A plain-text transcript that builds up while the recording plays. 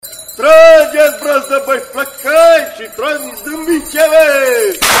Trageți brăzdă, băi, flăcăi și trăniți dâmbicele!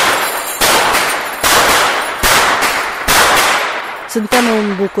 Suntem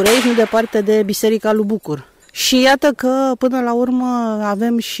în București, nu departe de Biserica lui Bucur. Și iată că până la urmă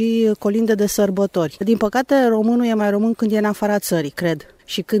avem și colinde de sărbători. Din păcate, românul e mai român când e în afara țării, cred.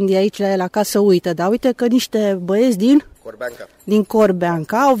 Și când e aici la el acasă uită. Dar uite că niște băieți din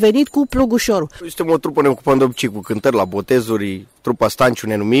Corbeanca au venit cu plugușorul. Suntem o trupă, ne ocupăm de obicei cu cântări la botezuri, trupa Stanciu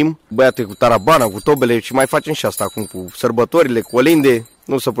ne numim, băiate cu tarabana, cu tobele și mai facem și asta acum cu sărbătorile, colinde,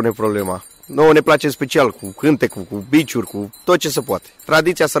 nu se pune problema. Nouă ne place special cu cântecul, cu biciuri, cu tot ce se poate.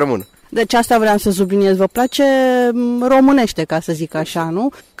 Tradiția să rămână. Deci asta vreau să subliniez. Vă place românește, ca să zic așa,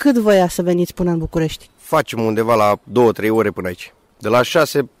 nu? Cât vă ia să veniți până în București? Facem undeva la 2-3 ore până aici. De la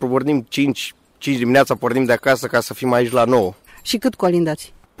 6 pornim 5 dimineața pornim de acasă ca să fim aici la 9. Și cât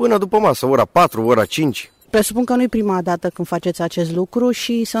colindați? Până după masă, ora 4, ora 5. Presupun că nu e prima dată când faceți acest lucru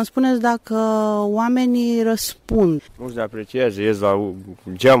și să-mi spuneți dacă oamenii răspund. Nu se apreciază, ies la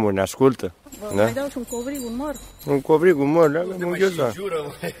geamuri, ne ascultă. Vă mai dau și un covrig, un măr? Un covrig, un măr, le-am înghezat.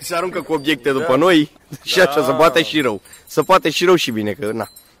 Se aruncă cu obiecte după noi și așa se poate și rău. Se poate și rău și bine, că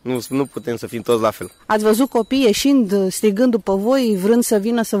nu putem să fim toți la fel. Ați văzut copii ieșind, strigând după voi, vrând să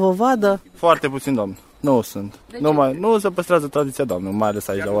vină să vă vadă? Foarte puțin, doamnă. Nu sunt. Nu se păstrează tradiția, doamnă, mai ales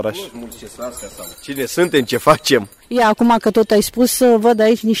aici la oraș. Cine suntem, ce facem? Ia, acum că tot ai spus, văd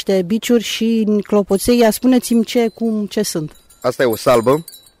aici niște biciuri și clopoței. Ia, spuneți-mi ce sunt. Asta e o salbă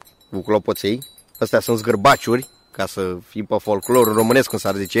cu clopoței. Astea sunt zgârbaciuri, ca să fim pe folclorul românesc, cum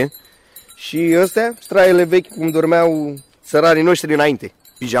s-ar zice. Și astea, straiele vechi, cum dormeau țărarii noștri înainte.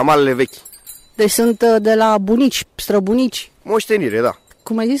 Pijamalele vechi. Deci sunt de la bunici, străbunici. Moștenire, da.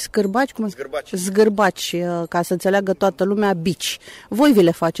 Cum ai zis, scârbaci? Zgârbaci, ca să înțeleagă toată lumea, bici. Voi vi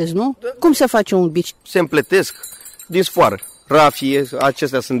le faceți, nu? Da. Cum se face un bici? Se împletesc din sfoară. Rafie,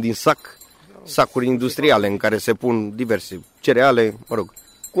 acestea sunt din sac. Sacuri industriale în care se pun diverse cereale,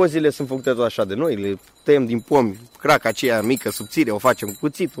 Cozile sunt făcute tot așa de noi, le tăiem din pomi, craca aceea mică, subțire, o facem cu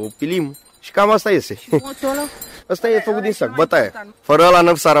cuțit, o pilim și cam asta iese. Moțul ăla? Asta e făcut din sac, bătaie. Fără ăla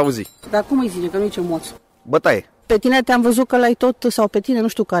nu s-ar auzi. Dar cum îi zice, că nu e moț? Bătaie. Pe tine te-am văzut că l-ai tot, sau pe tine, nu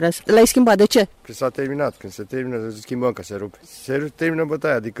știu care, l-ai schimbat. De ce? Că s-a terminat. Când se termină, schimbăm că se rupe. Se termină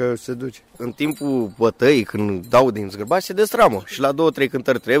bătaia, adică se duce. În timpul bătăii, când dau din zgârbaci, se destramă. Și la 2-3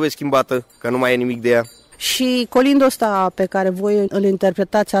 cântări trebuie schimbată, că nu mai e nimic de ea. Și colindul ăsta pe care voi îl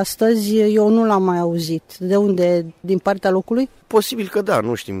interpretați astăzi, eu nu l-am mai auzit. De unde? Din partea locului? Posibil că da,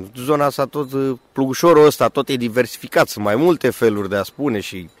 nu știm. Zona asta tot, plugușorul ăsta tot e diversificat. Sunt mai multe feluri de a spune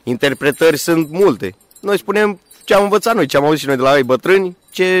și interpretări sunt multe. Noi spunem ce am învățat noi, ce am auzit și noi de la ei bătrâni,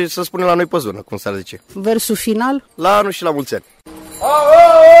 ce să spunem la noi pe zonă, cum s-ar zice. Versul final? La anul și la mulți ani.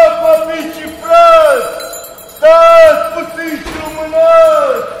 Copii și frați, stați puțin și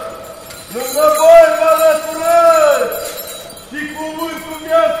lumânați, lângă voi vă alăturați și cuvântul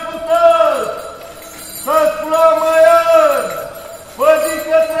mi-a ascultat. Stați la maian,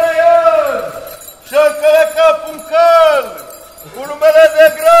 păzică trăian și-a încălecat un cal cu numele de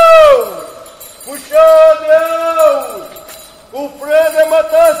grâu, cu șa de aur, cu frâne de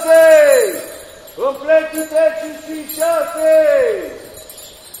mătase, în plecite și șase.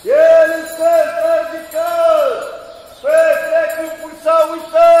 El stă ridicat, pe trecâmpul s-a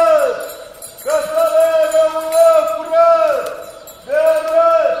uitat, că să legă un loc curat, de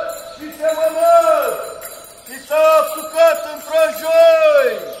arăt și semănat, și s-a apucat într-o joi,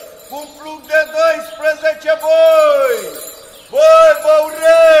 cu un plug de 12 boi. Boi,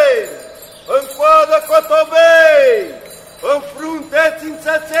 băurei, în coadă cotobei, în frunte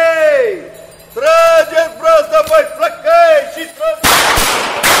țințăței, trageți brăzdă, băi, flăcăi și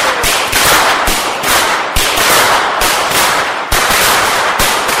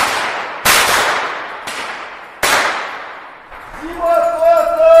ziua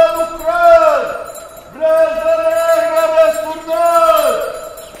toată lucrat, brăzdă neagră răsturnat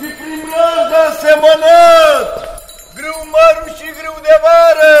și prin brăzdă semănat, grâu măru și grâu de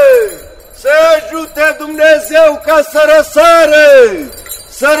vară. Să ajute Dumnezeu ca să răsară,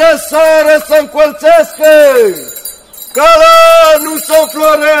 să încolțească, ca la nu să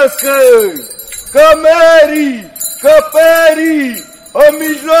înflorească, că merii, că perii, în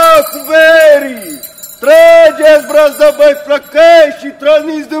mijlocul verii, trageți brăzdă, băi, flăcăi și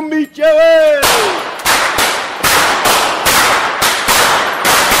trăniți dâmbicele.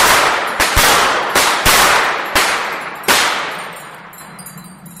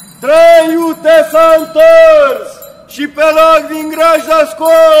 Trei iute s-a întors și pe loc din graj a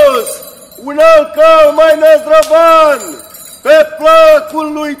scos un alcău mai năzdrăvan pe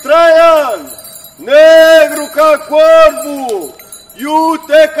placul lui Traian, negru ca corbul,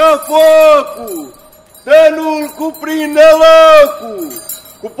 iute ca focul, de nu-l cuprinde locul,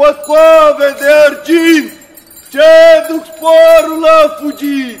 cu păcoave de argint, ce duc sporul la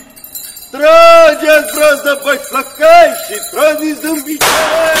fugit. Trageți brăzdă, băi flăcăi, și trăziți în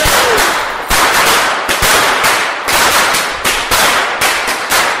picioare!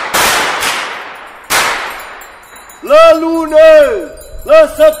 La lună,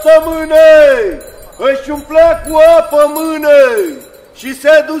 la săptămână, își umplea cu apă mână și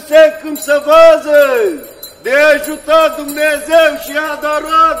se duse în câmp să vază, de ajuta Dumnezeu și a da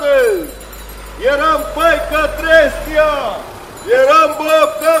roadă. Eram păi ca trestia, eram băb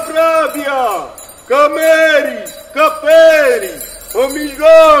ca vrabia, ca merii, ca perii, în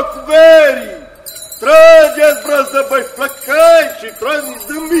mijlocul verii. Trageți brăzdă, băi flăcăi, și trăziți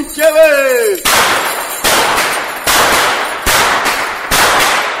dâmbicele!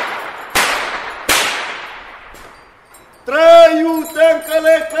 Trăiute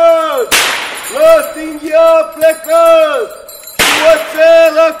încălecat, la stinghia plecat, și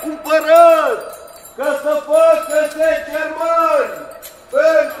oțel a cumpărat, ca să facă seceri mari,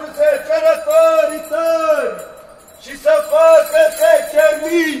 pentru secerătorii tări, și să facă seceri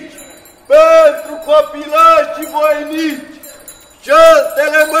mici, pentru copilași și voinici, și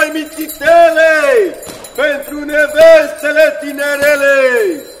altele mai mititele, pentru nevestele tinerele.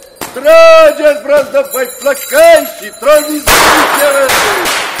 Trageți brăzdă, băi flăcăi, și trăziți dâmbicele!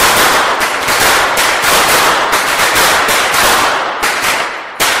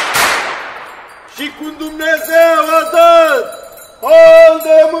 Și cum Dumnezeu a dat al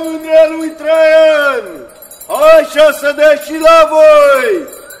de mândre lui Traian, așa să dea și la voi,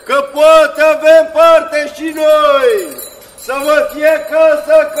 că poate avem parte și noi, să vă fie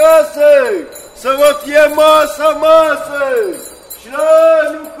casă, casă, să vă fie masă, masă, și la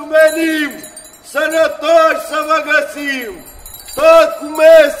anul când venim, sănătoși să vă găsim, tot cu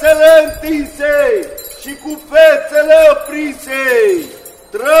mesele întinse și cu fețele oprise.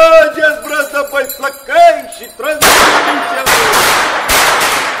 Trageți brăzdă, băi flăcăi, și trăziți dâmbicele!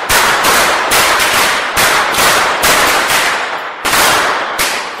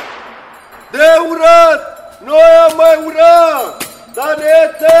 De urat, noi am mai urat, dar ne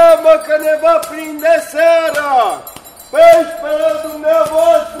e teamă că ne va prinde seara. Peștele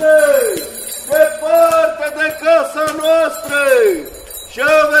dumneavoastră, departe de casa noastră, și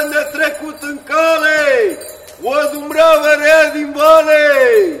avem de trecut în cale o dumbrăvărea din vale,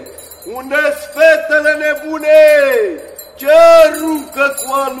 unde-s fetele nebune ce aruncă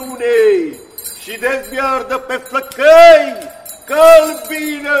cu alunei și dezbiardă pe flăcăi ca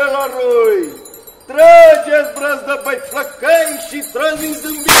albinele la roi. Trageți brăzdă, băi flăcăi, și trăziți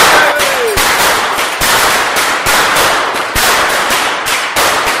dâmbicele!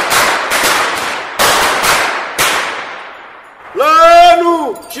 La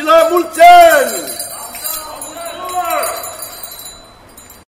anul și la mulți ani!